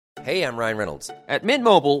Hey, I'm Ryan Reynolds. At Mint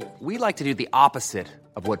Mobile, we like to do the opposite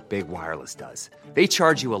of what Big Wireless does. They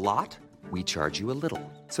charge you a lot, we charge you a little.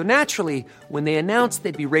 So naturally, when they announced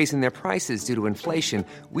they'd be raising their prices due to inflation,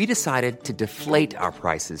 we decided to deflate our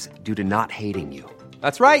prices due to not hating you.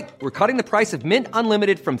 That's right. We're cutting the price of Mint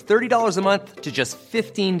Unlimited from $30 a month to just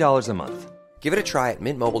 $15 a month. Give it a try at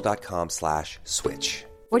mintmobile.com/switch.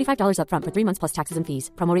 $45 up front for 3 months plus taxes and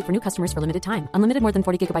fees. Promo rate for new customers for limited time. Unlimited more than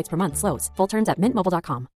 40 gigabytes per month. Slows full terms at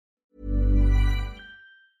mintmobile.com.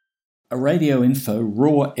 A Radio Info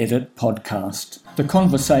Raw Edit podcast. The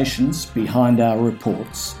conversations behind our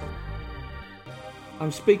reports.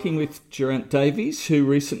 I'm speaking with Geraint Davies, who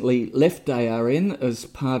recently left ARN as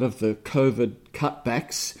part of the COVID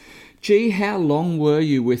cutbacks. Gee, how long were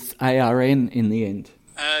you with ARN in the end?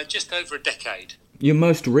 Just over a decade. Your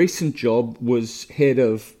most recent job was head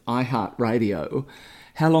of iHeartRadio.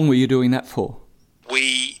 How long were you doing that for?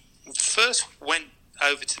 We first went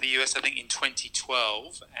over to the US, I think, in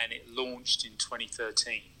 2012, and it launched in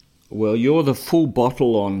 2013. Well, you're the full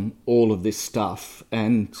bottle on all of this stuff,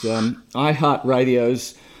 and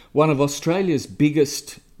iHeartRadio's one of Australia's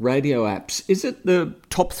biggest radio apps. Is it the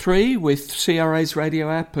top three with CRA's radio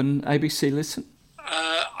app and ABC Listen?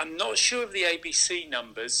 I'm not sure of the ABC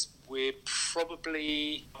numbers. We're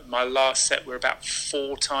probably, my last set, we're about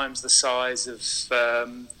 4 times the size of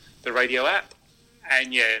the radio app.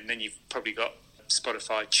 And then you've probably got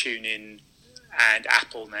Spotify, TuneIn, and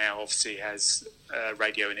Apple now obviously has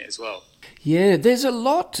radio in it as well. Yeah, there's a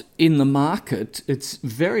lot in the market. It's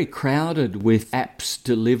very crowded with apps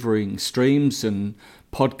delivering streams and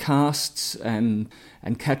podcasts and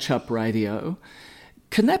catch-up radio.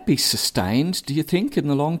 Can that be sustained, do you think, in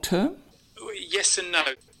the long term? Yes and no.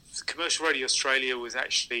 Commercial Radio Australia was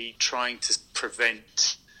actually trying to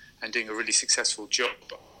prevent and doing a really successful job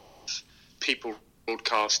of people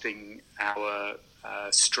broadcasting our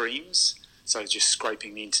streams, so just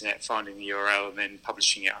scraping the internet, finding the URL and then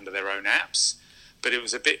publishing it under their own apps. But it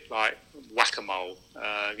was a bit like whack-a-mole.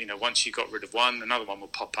 Once you got rid of one, another one will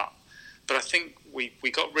pop up. But I think we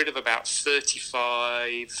got rid of about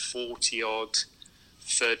 35, 40-odd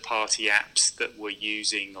third-party apps that were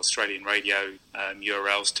using Australian radio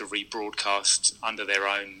URLs to rebroadcast under their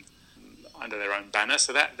own banner.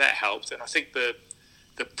 So that helped, and I think the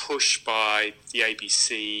push by the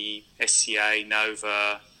ABC, SCA,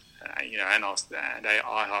 Nova, and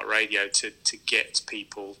iHeartRadio to get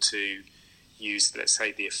people to use, let's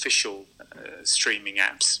say, the official streaming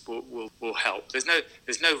apps will help. There's no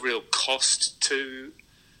real cost to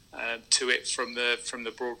it from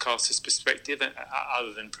the broadcaster's perspective,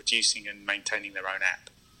 other than producing and maintaining their own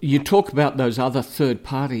app. You talk about those other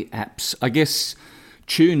third-party apps. I guess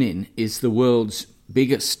TuneIn is the world's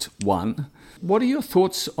biggest one. What are your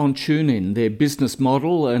thoughts on TuneIn, their business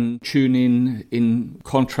model, and TuneIn in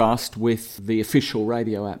contrast with the official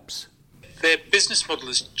radio apps? Their business model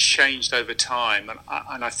has changed over time,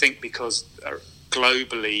 and I think because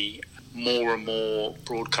globally more and more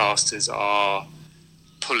broadcasters are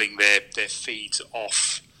pulling their feeds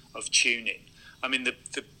off of TuneIn. I mean,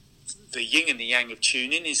 the yin and the yang of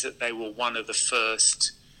TuneIn is that they were one of the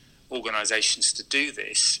first organisations to do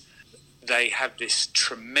this. They have this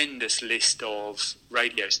tremendous list of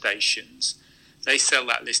radio stations. They sell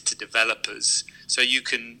that list to developers, so you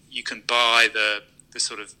can buy the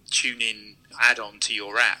sort of TuneIn add-on to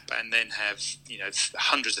your app, and then have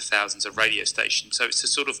hundreds of thousands of radio stations. So it's a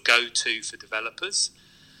sort of go-to for developers.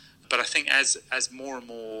 But I think as more and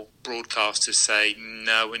more broadcasters say,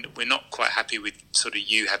 no, we're not quite happy with sort of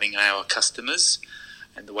you having our customers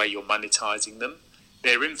and the way you're monetizing them,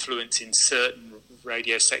 their influence in certain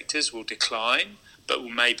radio sectors will decline, but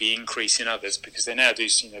will maybe increase in others, because they now do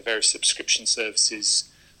various subscription services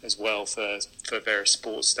as well for various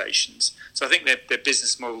sports stations. So I think their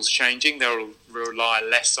business model's changing. They'll rely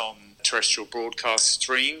less on terrestrial broadcast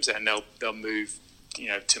streams, and they'll move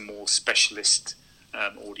to more specialist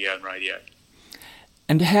audio and radio.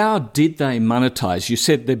 And how did they monetize? You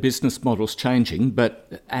said their business model's changing,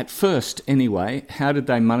 but at first anyway, how did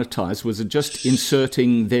they monetize? Was it just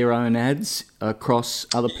inserting their own ads across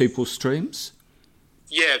other people's streams?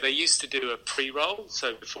 Yeah, they used to do a pre-roll.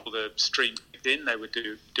 So before the stream kicked in, they would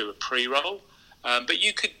do a pre-roll. But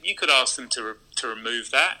you could ask them to remove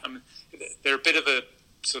that. I mean, they're a bit of a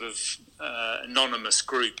sort of anonymous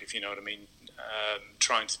group, if you know what I mean.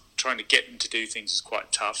 Trying to get them to do things is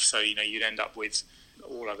quite tough. So you'd end up with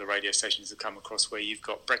all other radio stations have come across where you've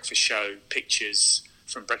got breakfast show pictures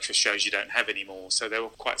from breakfast shows you don't have anymore. So they were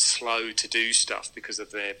quite slow to do stuff because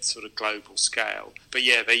of their sort of global scale. But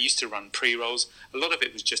yeah, they used to run pre-rolls. A lot of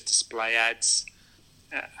it was just display ads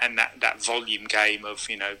and that volume game of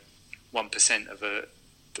 1% of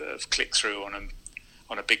click-through on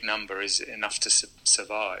a big number is enough to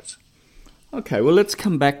survive. Okay, well, let's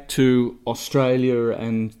come back to Australia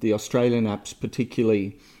and the Australian apps,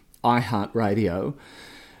 particularly iHeartRadio.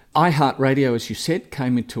 iHeartRadio, as you said,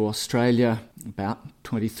 came into Australia about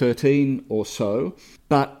 2013 or so,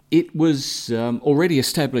 but it was already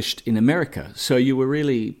established in America, so you were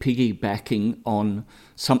really piggybacking on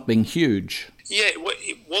something huge. Yeah,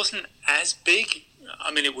 it wasn't as big.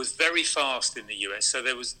 I mean, it was very fast in the US. So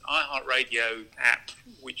there was iHeartRadio app,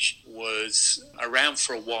 which was around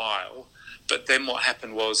for a while. But then what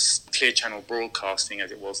happened was Clear Channel Broadcasting,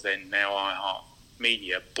 as it was then, now iHeart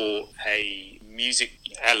Media, bought a music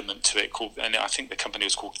element to it called, and I think the company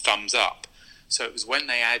was called Thumbs Up. So it was when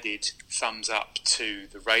they added Thumbs Up to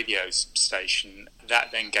the radio station,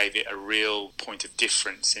 that then gave it a real point of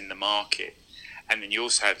difference in the market. And then you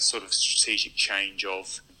also had a sort of strategic change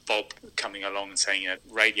of Bob coming along and saying,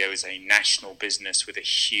 radio is a national business with a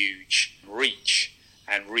huge reach,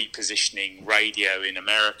 and repositioning radio in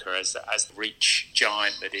America as the reach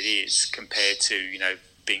giant that it is compared to,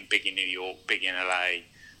 being big in New York, big in LA,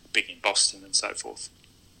 big in Boston and so forth.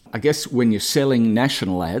 I guess when you're selling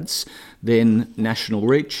national ads, then national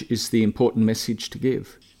reach is the important message to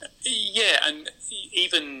give. Yeah, and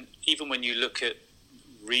even when you look at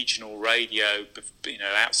regional radio,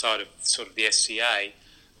 outside of sort of the SCA,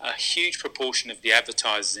 a huge proportion of the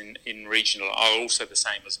advertisers in regional are also the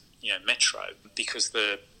same as metro, because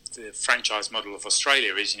the franchise model of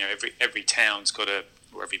Australia is every town's got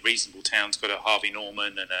or every reasonable town's got a Harvey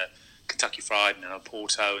Norman and a Kentucky Fried and a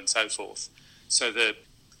Porto and so forth. So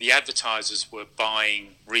the advertisers were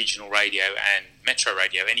buying regional radio and metro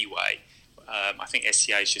radio anyway. I think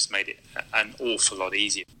SCA has just made it an awful lot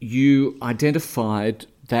easier. You identified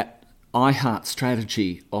that iHeart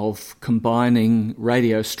strategy of combining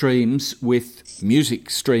radio streams with music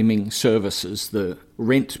streaming services, the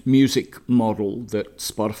rent music model that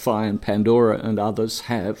Spotify and Pandora and others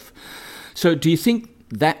have. So do you think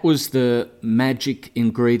that was the magic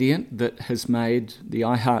ingredient that has made the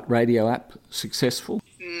iHeartRadio app successful?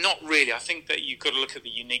 Not really. I think that you've got to look at the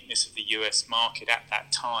uniqueness of the US market at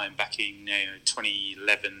that time, back in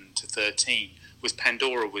 2011 to 13, was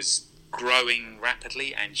Pandora was growing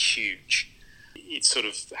rapidly and huge. It sort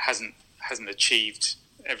of hasn't achieved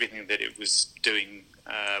everything that it was doing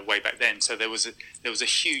way back then. So there was a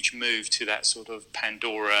huge move to that sort of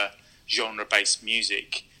Pandora genre-based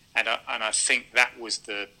music, and I think that was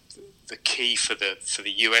the key for the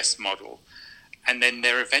US model. And then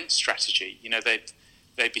their event strategy.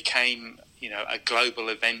 They became a global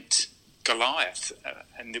event Goliath,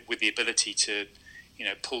 and with the ability to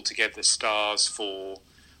pull together stars for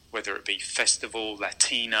whether it be festival,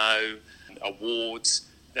 Latino, awards,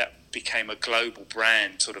 that became a global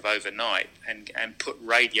brand sort of overnight, and put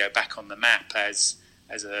radio back on the map as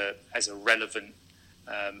a relevant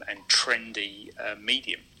and trendy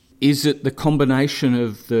medium. Is it the combination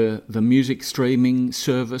of the music streaming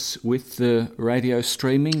service with the radio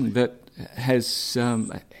streaming that has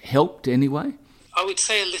helped anyway? I would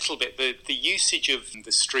say a little bit. The usage of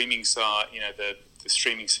the streaming side, the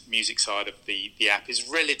streaming music side of the app is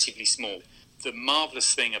relatively small. The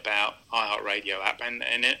marvellous thing about iHeartRadio app and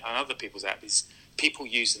other people's app is people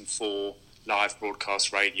use them for live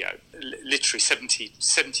broadcast radio. Literally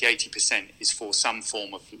 70-80% is for some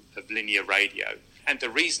form of linear radio. And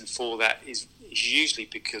the reason for that is usually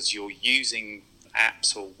because you're using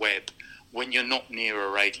apps or web when you're not near a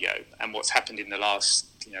radio. And what's happened in the last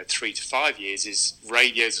 3 to 5 years is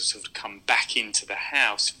radios have sort of come back into the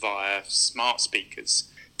house via smart speakers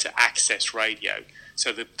to access radio.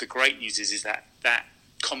 So the great news is that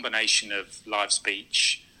combination of live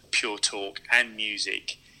speech, pure talk and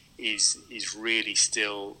music is really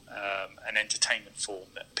still an entertainment form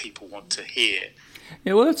that people want to hear.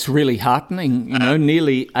 Yeah, well, that's really heartening.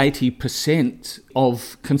 Nearly 80%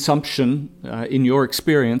 of consumption, in your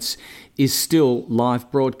experience, is still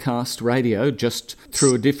live broadcast radio, just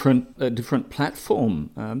through a different platform.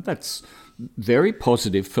 That's very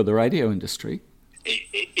positive for the radio industry.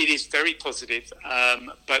 It is very positive,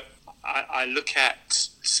 but I look at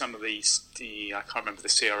some of these. I can't remember the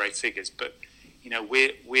CRA figures, but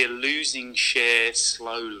we're losing share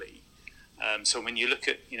slowly. So when you look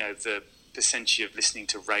at the percentage of listening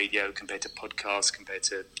to radio compared to podcasts compared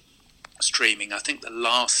to streaming, I think the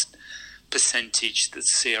last percentage that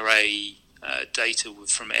CRA data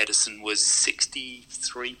from Edison was 63%,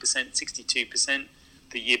 62%.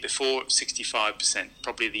 The year before, it was 65%.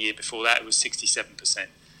 Probably the year before that, it was 67%.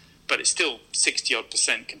 But it's still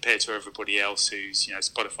 60-odd% compared to everybody else who's,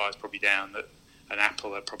 Spotify's probably down, and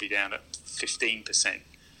Apple are probably down at 15%.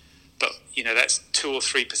 But, that's 2 or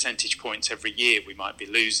 3 percentage points every year we might be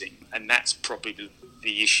losing. And that's probably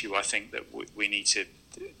the issue I think that we need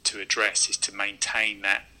to address, is to maintain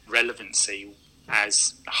that relevancy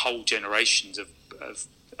as whole generations of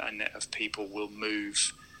people will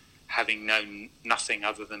move having known nothing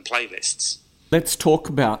other than playlists. Let's talk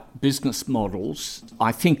about business models.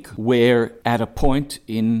 I think we're at a point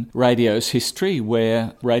in radio's history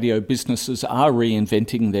where radio businesses are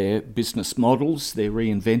reinventing their business models. They're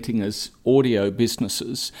reinventing as audio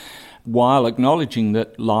businesses, while acknowledging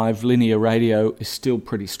that live linear radio is still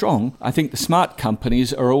pretty strong. I think the smart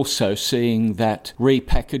companies are also seeing that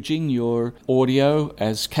repackaging your audio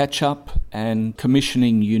as catch-up and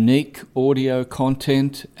commissioning unique audio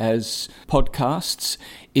content as podcasts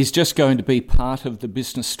is just going to be part of the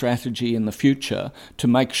business strategy in the future to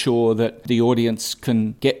make sure that the audience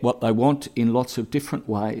can get what they want in lots of different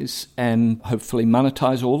ways and hopefully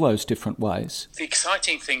monetize all those different ways. The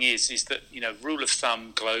exciting thing is that, rule of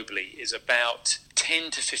thumb globally is about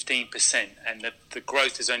 10 to 15%, and the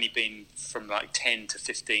growth has only been from like 10 to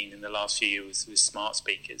 15 in the last few years with smart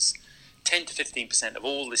speakers. 10 to 15% of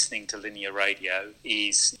all listening to linear radio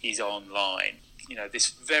is online. This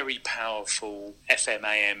very powerful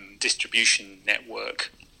FM/AM distribution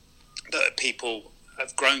network that people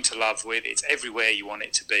have grown to love with. It's everywhere you want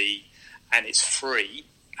it to be, and it's free.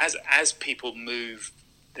 As people move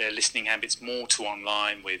their listening habits more to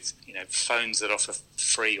online with, phones that offer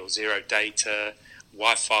free or zero data,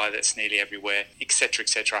 Wi-Fi that's nearly everywhere,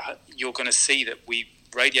 etc., you're going to see that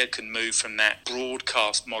radio can move from that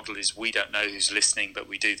broadcast model is we don't know who's listening, but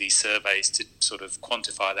we do these surveys to sort of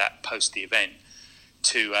quantify that post the event,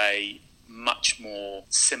 to a much more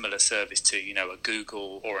similar service to, a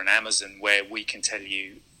Google or an Amazon, where we can tell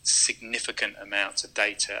you significant amounts of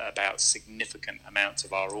data about significant amounts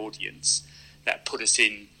of our audience that put us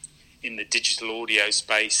in the digital audio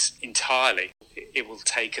space entirely. It will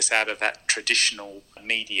take us out of that traditional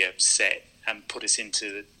media set and put us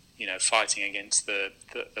into, fighting against the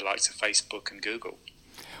likes of Facebook and Google.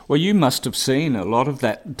 Well, you must have seen a lot of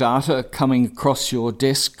that data coming across your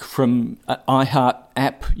desk from iHeart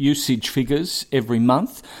app usage figures every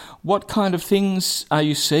month. What kind of things are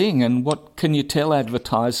you seeing, and what can you tell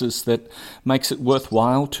advertisers that makes it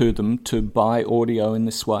worthwhile to them to buy audio in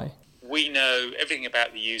this way? We know everything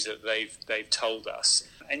about the user that they've told us,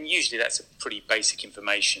 and usually that's a pretty basic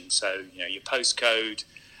information. So, your postcode,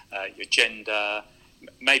 your gender,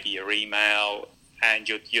 maybe your email, and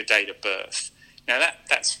your date of birth. Now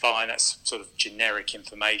that's fine, that's sort of generic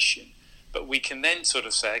information, but we can then sort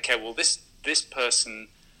of say, okay, well this person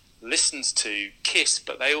listens to KISS,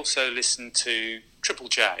 but they also listen to Triple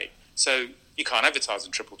J. So you can't advertise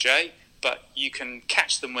on Triple J, but you can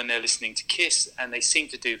catch them when they're listening to KISS, and they seem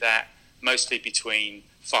to do that mostly between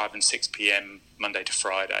 5 and 6 p.m. Monday to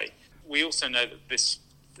Friday. We also know that this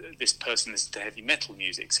person listens to heavy metal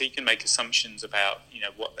music, so you can make assumptions about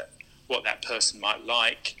what that person might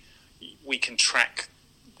like. We can track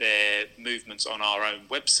their movements on our own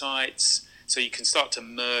websites, so you can start to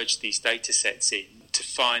merge these data sets in to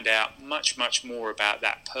find out much, much more about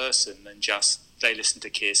that person than just they listen to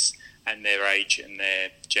KISS and their age and their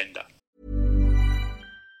gender.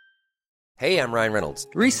 Hey, I'm Ryan Reynolds.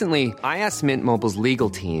 Recently, I asked Mint Mobile's legal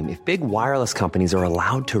team if big wireless companies are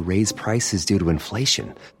allowed to raise prices due to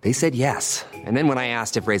inflation. They said yes. And then when I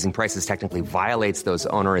asked if raising prices technically violates those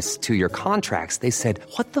onerous 2-year contracts, they said,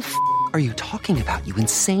 "What the f*** are you talking about, you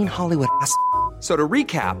insane Hollywood ass?" So to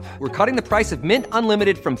recap, we're cutting the price of Mint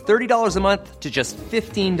Unlimited from $30 a month to just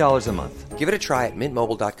 $15 a month. Give it a try at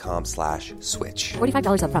mintmobile.com/switch.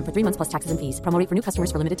 $45 up front for 3 months plus taxes and fees. Promo rate for new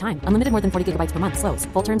customers for limited time. Unlimited more than 40 gigabytes per month. Slows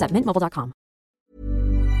full terms at mintmobile.com.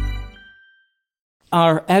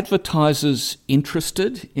 Are advertisers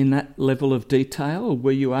interested in that level of detail?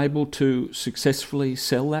 Were you able to successfully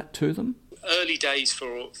sell that to them? Early days for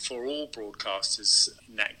all broadcasters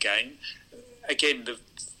in that game. Again,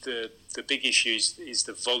 the big issue is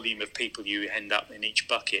the volume of people you end up in each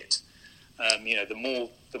bucket.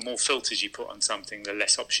 The more filters you put on something, the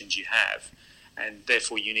less options you have, and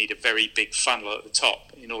therefore you need a very big funnel at the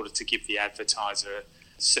top in order to give the advertiser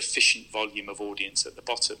sufficient volume of audience at the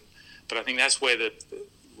bottom. But I think that's where the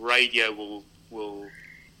radio will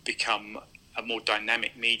become a more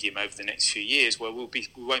dynamic medium over the next few years, where we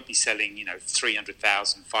won't be selling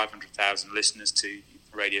 300,000, 500,000 listeners to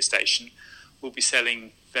the radio station. We'll be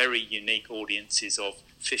selling very unique audiences of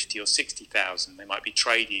 50 or 60,000. They might be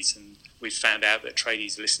tradies, and we've found out that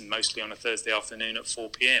tradies listen mostly on a Thursday afternoon at 4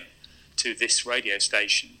 p.m. to this radio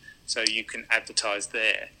station, so you can advertise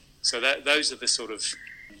there. So those are the sort of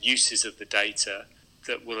uses of the data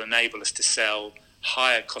that will enable us to sell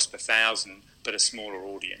higher cost per thousand but a smaller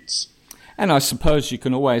audience. And I suppose you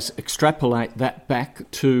can always extrapolate that back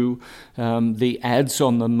to the ads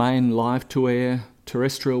on the main live-to-air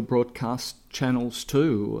terrestrial broadcast channels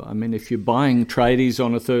too. I mean, if you're buying tradies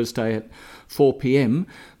on a Thursday at 4 p.m,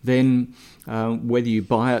 then whether you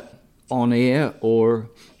buy it on air or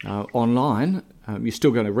online, you're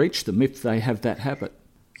still going to reach them if they have that habit.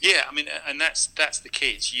 Yeah, I mean, and that's the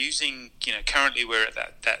key. It's using, currently we're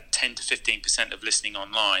at that 10 to 15% of listening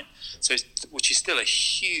online, so which is still a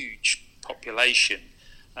huge population.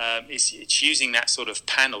 It's using that sort of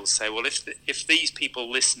panel to say, well, if these people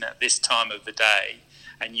listen at this time of the day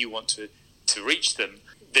and you want to reach them,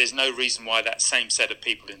 there's no reason why that same set of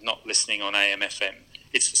people is not listening on AM, FM.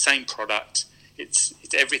 It's the same product. It's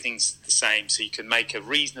everything's the same, so you can make a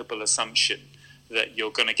reasonable assumption that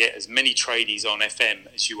you're going to get as many tradies on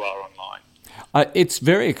FM as you are online. It's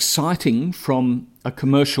very exciting from a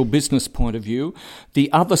commercial business point of view.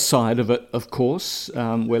 The other side of it, of course,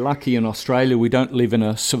 we're lucky in Australia we don't live in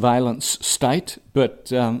a surveillance state,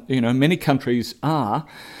 but many countries are.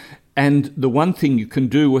 And the one thing you can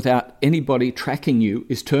do without anybody tracking you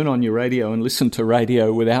is turn on your radio and listen to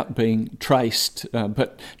radio without being traced.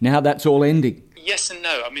 But now that's all ending. Yes and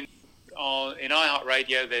no. I mean, in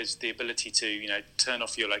iHeartRadio, there's the ability to turn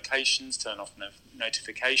off your locations, turn off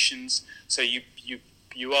notifications. So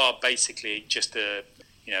you are basically just a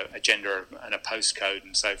gender and a postcode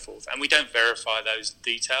and so forth. And we don't verify those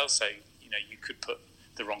details. So you could put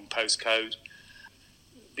the wrong postcode.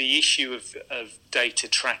 The issue of data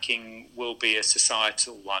tracking will be a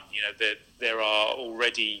societal one. There are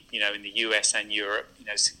already, in the US and Europe,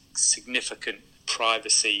 significant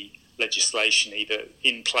privacy legislation either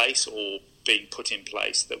in place or being put in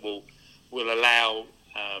place that will allow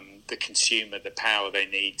the consumer the power they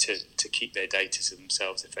need to keep their data to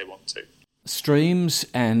themselves if they want to. Streams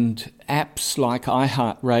and apps like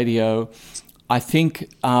iHeartRadio, I think,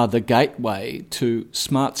 are the gateway to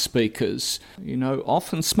smart speakers.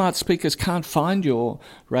 Often smart speakers can't find your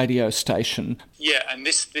radio station. Yeah, and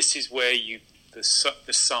this is where the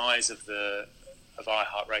size of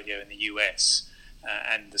iHeartRadio in the US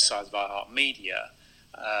and the size of iHeartMedia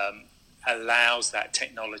allows that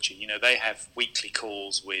technology. They have weekly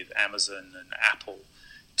calls with Amazon and Apple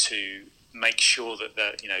to make sure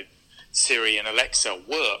that Siri and Alexa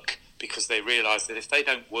work, because they realise that if they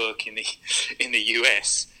don't work in the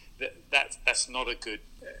US, that's not a good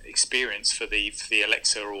experience for the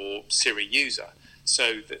Alexa or Siri user.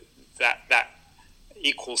 So that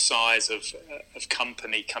equal size of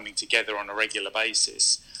company coming together on a regular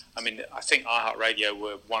basis. I mean, I think iHeartRadio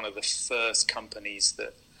were one of the first companies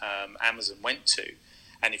that Amazon went to,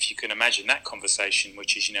 and if you can imagine that conversation,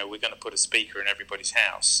 which is we're going to put a speaker in everybody's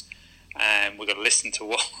house, and we're going to listen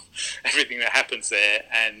to everything that happens there,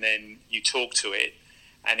 and then you talk to it,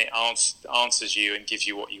 and it answers you and gives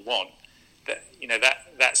you what you want.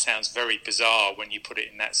 That sounds very bizarre when you put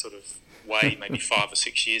it in that sort of way, maybe 5 or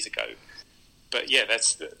 6 years ago. But yeah,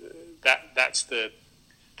 that's the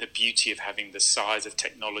beauty of having the size of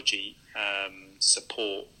technology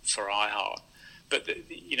support for iHeart. But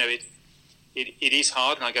it is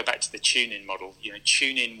hard, and I go back to the TuneIn model.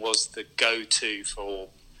 TuneIn was the go-to for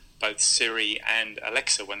both Siri and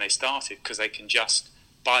Alexa when they started, because they can just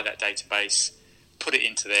buy that database, put it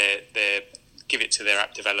into their give it to their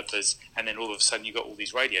app developers, and then all of a sudden you've got all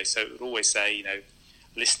these radios. So it would always say,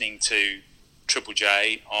 listening to Triple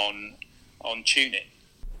J on TuneIn.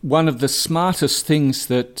 One of the smartest things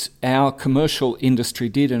that our commercial industry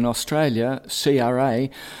did in Australia, CRA,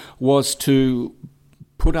 was to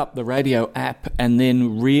put up the radio app and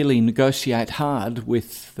then really negotiate hard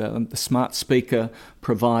with the smart speaker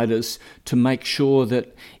providers to make sure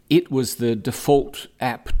that it was the default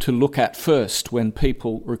app to look at first when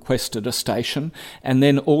people requested a station, and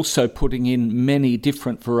then also putting in many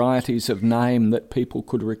different varieties of name that people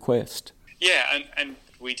could request. Yeah, and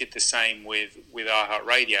we did the same with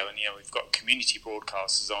iHeartRadio, and we've got community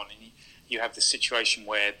broadcasters on, and you have the situation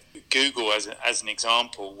where Google, as an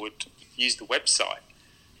example, would use the website.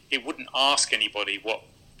 It wouldn't ask anybody what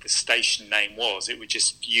the station name was. It would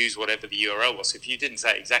just use whatever the URL was. So if you didn't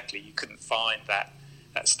say it exactly, you couldn't find that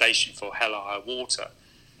station for Hell or High Water.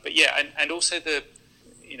 But yeah, and also the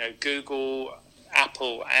Google,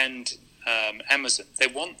 Apple, and Amazon, they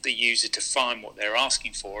want the user to find what they're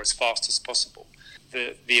asking for as fast as possible.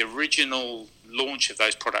 The original launch of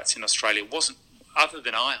those products in Australia wasn't, other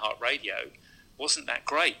than iHeartRadio, wasn't that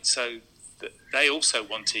great. So they also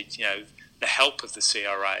wanted, the help of the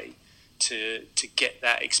CRA to get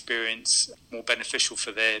that experience more beneficial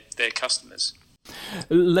for their customers.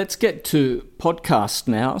 Let's get to podcast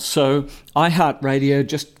now. So iHeartRadio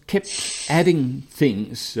just kept adding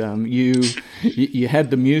things. You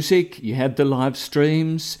had the music, you had the live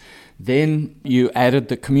streams, then you added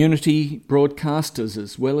the community broadcasters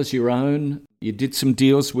as well as your own. You did some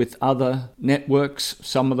deals with other networks.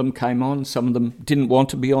 Some of them came on, some of them didn't want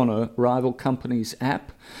to be on a rival company's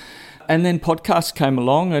app. And then podcasts came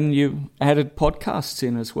along, and you added podcasts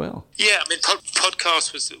in as well. Yeah, I mean,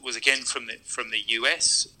 podcast was again from the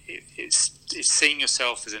US. It's seeing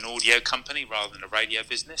yourself as an audio company rather than a radio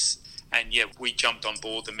business. And yeah, we jumped on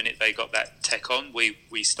board the minute they got that tech on.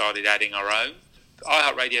 We started adding our own.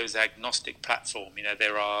 iHeartRadio is an agnostic platform. You know,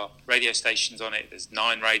 there are radio stations on it. There's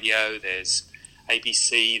 9 Radio, there's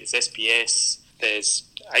ABC, there's SBS, there's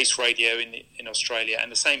Ace Radio in Australia,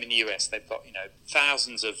 and the same in the US. They've got, you know,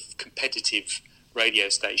 thousands of competitive radio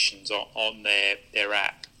stations on their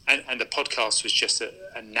app. And the podcast was just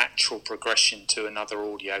a natural progression to another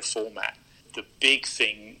audio format. The big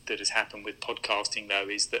thing that has happened with podcasting, though,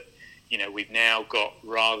 is that, you know, we've now got,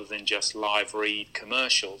 rather than just live read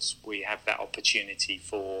commercials, we have that opportunity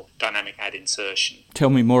for dynamic ad insertion. Tell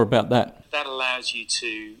me more about that. That allows you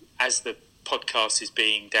to, as the podcast is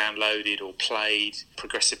being downloaded or played,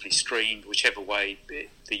 progressively streamed, whichever way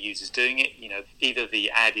the user's doing it, you know, either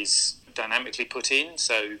the ad is dynamically put in,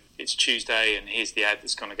 so it's Tuesday and here's the ad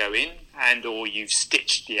that's going to go in, and or you've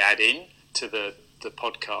stitched the ad in to the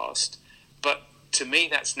podcast. But to me,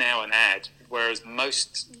 that's now an ad, whereas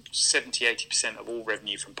most 70-80% of all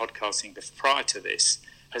revenue from podcasting prior to this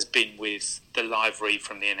has been with the live read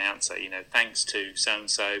from the announcer. You know, thanks to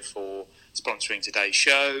so-and-so for sponsoring today's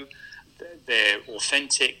show. They're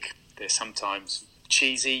authentic, they're sometimes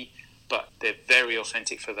cheesy, but they're very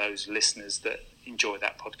authentic for those listeners that enjoy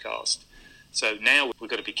that podcast. So now we've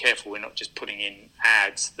got to be careful we're not just putting in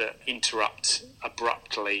ads that interrupt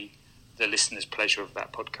abruptly the listener's pleasure of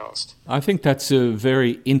that podcast. I think that's a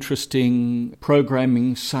very interesting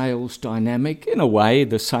programming sales dynamic, in a way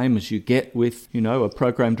the same as you get with, you know, a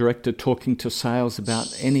program director talking to sales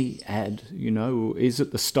about any ad. You know, is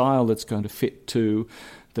it the style that's going to fit to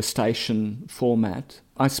the station format?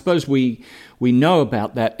 I suppose we know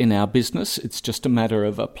about that in our business. It's just a matter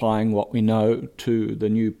of applying what we know to the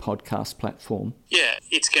new podcast platform. Yeah,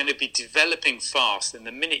 it's going to be developing fast, and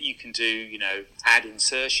the minute you can do, you know, ad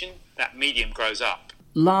insertion, that medium grows up.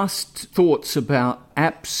 Last thoughts about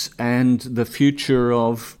apps and the future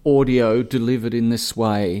of audio delivered in this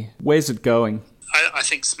way. Where's it going? I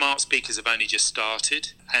think smart speakers have only just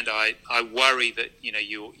started, and I worry that, you know,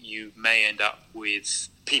 you may end up with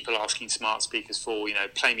people asking smart speakers for, you know,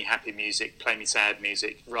 play me happy music, play me sad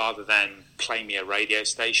music, rather than play me a radio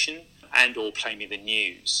station and or play me the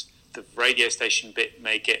news. The radio station bit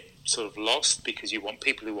may get sort of lost because you want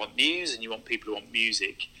people who want news and you want people who want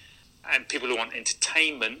music. And people who want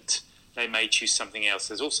entertainment, they may choose something else.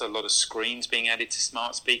 There's also a lot of screens being added to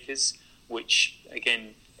smart speakers, which,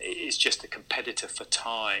 again, is just a competitor for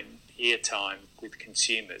time, ear time with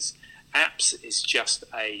consumers. Apps is just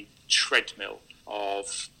a treadmill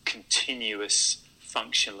of continuous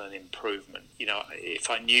functional and improvement. You know, if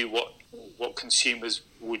I knew what consumers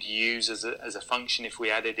would use as a function if we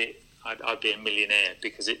added it, I'd be a millionaire,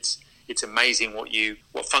 because it's amazing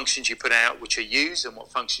what functions you put out which are used and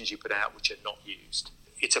what functions you put out which are not used.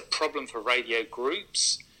 It's a problem for radio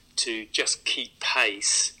groups to just keep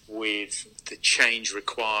pace with the change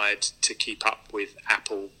required to keep up with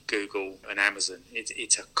Apple, Google and Amazon.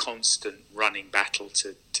 It's a constant running battle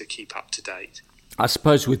to keep up to date. I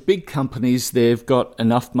suppose with big companies, they've got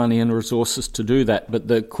enough money and resources to do that. But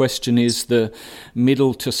the question is the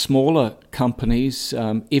middle to smaller companies,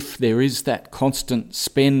 if there is that constant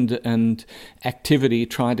spend and activity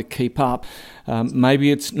trying to keep up,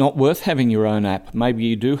 maybe it's not worth having your own app. Maybe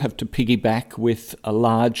you do have to piggyback with a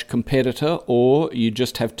large competitor, or you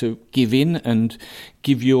just have to give in and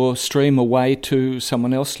give your stream away to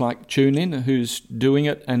someone else like TuneIn, who's doing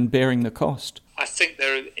it and bearing the cost. I think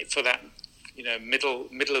for that, you know,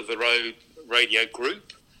 middle of the road radio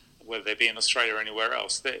group, whether they be in Australia or anywhere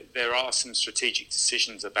else, there are some strategic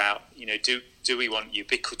decisions about, you know, do we want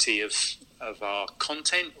ubiquity of our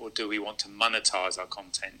content, or do we want to monetize our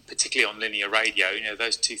content, particularly on linear radio? You know,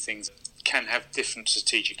 those two things can have different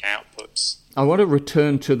strategic outputs. I want to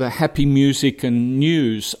return to the happy music and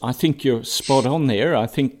news. I think you're spot on there. I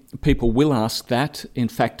think people will ask that. In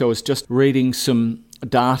fact, I was just reading some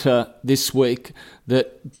data this week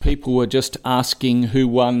that people were just asking who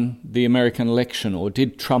won the American election, or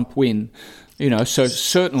did Trump win? You know, so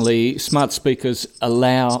certainly smart speakers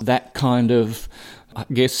allow that kind of I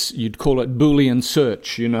guess you'd call it Boolean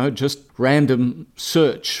search, just random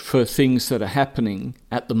search for things that are happening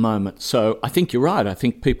at the moment. So I think you're right. I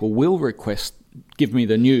think people will request, give me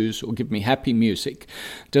the news or give me happy music.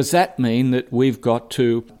 Does that mean that we've got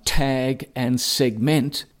to tag and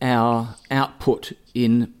segment our output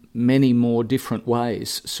in many more different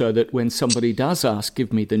ways so that when somebody does ask,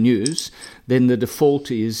 give me the news, then the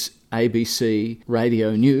default is ABC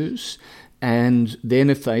Radio News, and then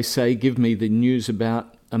if they say, give me the news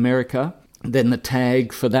about America, then the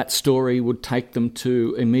tag for that story would take them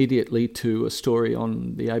immediately to a story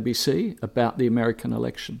on the ABC about the American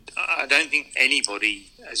election. I don't think anybody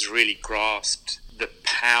has really grasped the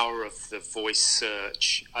power of the voice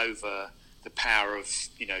search over the power of,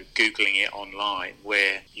 Googling it online,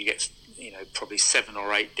 where you get, probably 7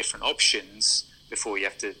 or 8 different options before you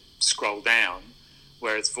have to scroll down,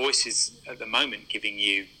 whereas voice is at the moment giving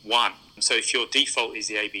you one. So if your default is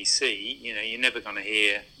the ABC, you're never going to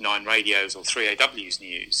hear 9 Radios or 3AW's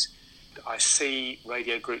news. I see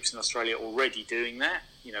radio groups in Australia already doing that,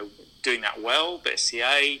 doing that well. But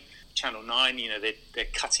SCA, Channel 9, they're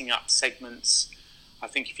cutting up segments. I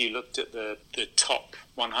think if you looked at the top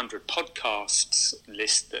 100 podcasts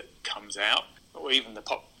list that comes out, or even the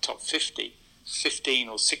top 50, 15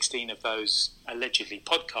 or 16 of those allegedly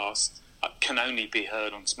podcasts can only be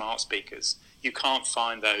heard on smart speakers. You can't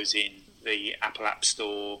find those in the Apple App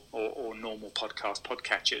Store or normal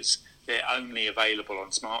podcatchers. They're only available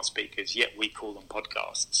on smart speakers, yet we call them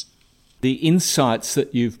podcasts. The insights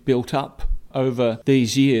that you've built up over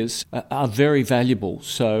these years are very valuable.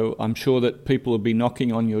 So I'm sure that people will be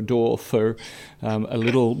knocking on your door for a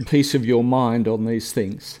little piece of your mind on these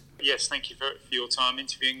things. Yes, thank you for your time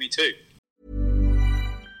interviewing me too.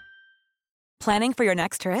 Planning for your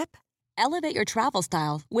next trip? Elevate your travel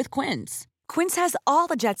style with Quince. Quince has all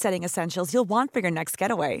the jet-setting essentials you'll want for your next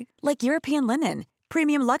getaway, like European linen,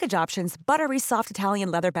 premium luggage options, buttery soft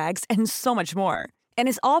Italian leather bags, and so much more. And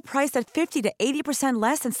is all priced at 50 to 80%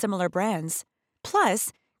 less than similar brands.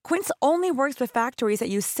 Plus, Quince only works with factories that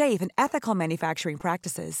use safe and ethical manufacturing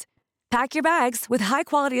practices. Pack your bags with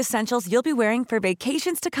high-quality essentials you'll be wearing for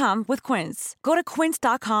vacations to come with Quince. Go to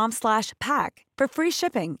quince.com/pack for free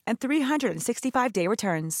shipping and 365-day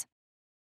returns.